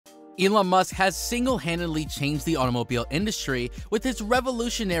Elon Musk has single-handedly changed the automobile industry with his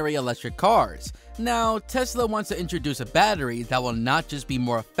revolutionary electric cars. Now, Tesla wants to introduce a battery that will not just be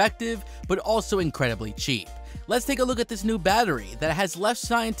more effective, but also incredibly cheap. Let's take a look at this new battery that has left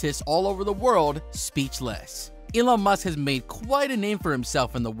scientists all over the world speechless. Elon Musk has made quite a name for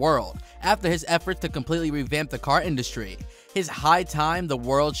himself in the world after his efforts to completely revamp the car industry. It's high time the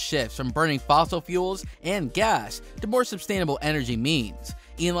world shifts from burning fossil fuels and gas to more sustainable energy means.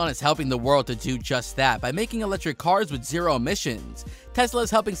 Elon is helping the world to do just that by making electric cars with zero emissions. Tesla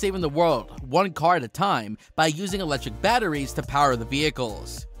is helping saving the world, one car at a time, by using electric batteries to power the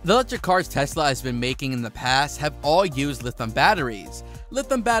vehicles. The electric cars Tesla has been making in the past have all used lithium batteries.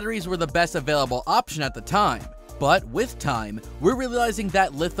 Lithium batteries were the best available option at the time. But with time, we're realizing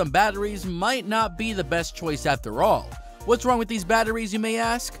that lithium batteries might not be the best choice after all. What's wrong with these batteries, you may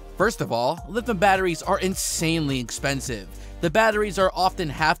ask? First of all, lithium batteries are insanely expensive. The batteries are often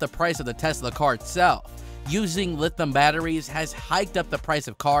half the price of the Tesla car itself. Using lithium batteries has hiked up the price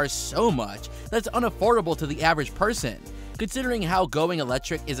of cars so much that it's unaffordable to the average person. Considering how going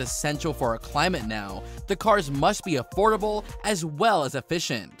electric is essential for our climate now, the cars must be affordable as well as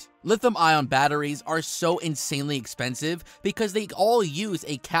efficient. Lithium-ion batteries are so insanely expensive because they all use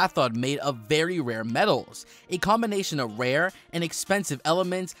a cathode made of very rare metals. A combination of rare and expensive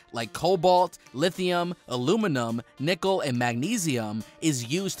elements like cobalt, lithium, aluminum, nickel, and magnesium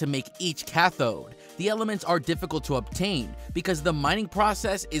is used to make each cathode. The elements are difficult to obtain because the mining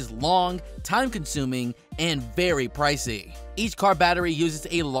process is long, time-consuming, and very pricey. Each car battery uses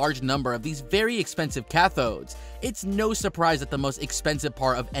a large number of these very expensive cathodes. It's no surprise that the most expensive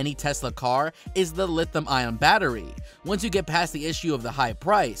part of any Tesla car is the lithium-ion battery. Once you get past the issue of the high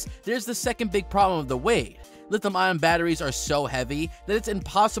price, there's the second big problem of the weight. Lithium-ion batteries are so heavy that it's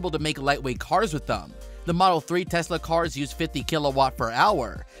impossible to make lightweight cars with them. The Model 3 Tesla cars use 50 kilowatt per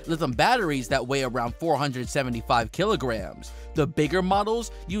hour, lithium batteries that weigh around 475 kilograms. The bigger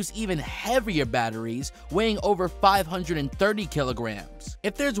models use even heavier batteries weighing over 530 kilograms.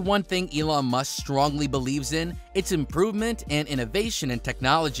 If there's one thing Elon Musk strongly believes in, it's improvement and innovation in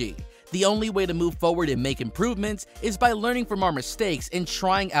technology. The only way to move forward and make improvements is by learning from our mistakes and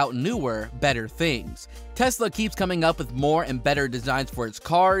trying out newer, better things. Tesla keeps coming up with more and better designs for its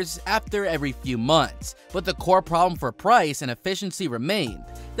cars after every few months, but the core problem for price and efficiency remained.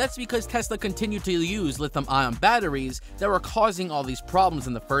 That's because Tesla continued to use lithium-ion batteries that were causing all these problems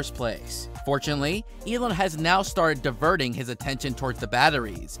in the first place. Fortunately, Elon has now started diverting his attention towards the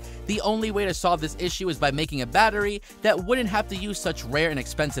batteries. The only way to solve this issue is by making a battery that wouldn't have to use such rare and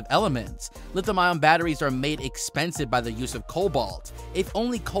expensive elements. Lithium-ion batteries are made expensive by the use of cobalt. If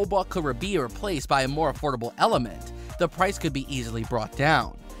only cobalt could be replaced by a more affordable element, the price could be easily brought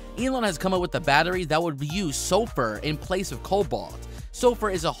down. Elon has come up with a battery that would use sulfur in place of cobalt. Sulfur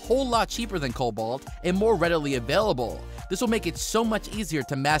is a whole lot cheaper than cobalt and more readily available. This will make it so much easier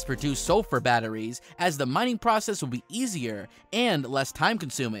to mass-produce sulfur batteries, as the mining process will be easier and less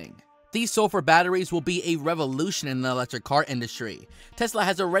time-consuming. These sulfur batteries will be a revolution in the electric car industry. Tesla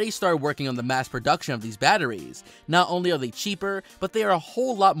has already started working on the mass production of these batteries. Not only are they cheaper, but they are a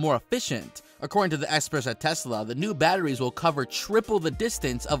whole lot more efficient. According to the experts at Tesla, the new batteries will cover triple the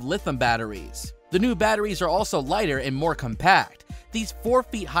distance of lithium batteries. The new batteries are also lighter and more compact. These 4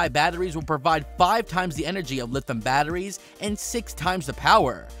 feet high batteries will provide 5 times the energy of lithium batteries and 6 times the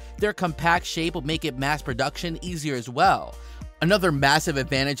power. Their compact shape will make it mass production easier as well. Another massive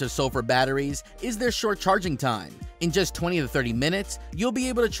advantage of sulfur batteries is their short charging time. In just 20 to 30 minutes, you'll be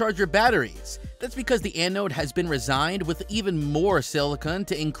able to charge your batteries. That's because the anode has been resigned with even more silicon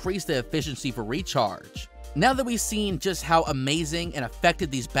to increase the efficiency for recharge. Now that we've seen just how amazing and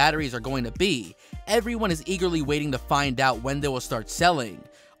effective these batteries are going to be, everyone is eagerly waiting to find out when they will start selling.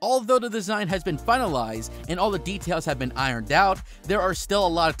 Although the design has been finalized and all the details have been ironed out, there are still a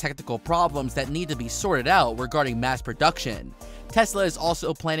lot of technical problems that need to be sorted out regarding mass production. Tesla is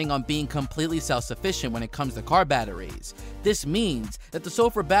also planning on being completely self-sufficient when it comes to car batteries. This means that the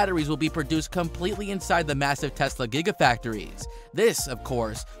sulfur batteries will be produced completely inside the massive Tesla gigafactories. This, of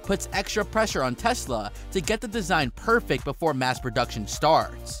course, puts extra pressure on Tesla to get the design perfect before mass production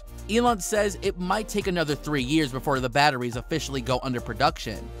starts. Elon says it might take another 3 years before the batteries officially go under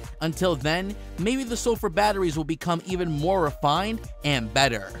production. Until then, maybe the sulfur batteries will become even more refined and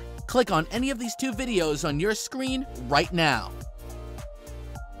better. Click on any of these 2 videos on your screen right now.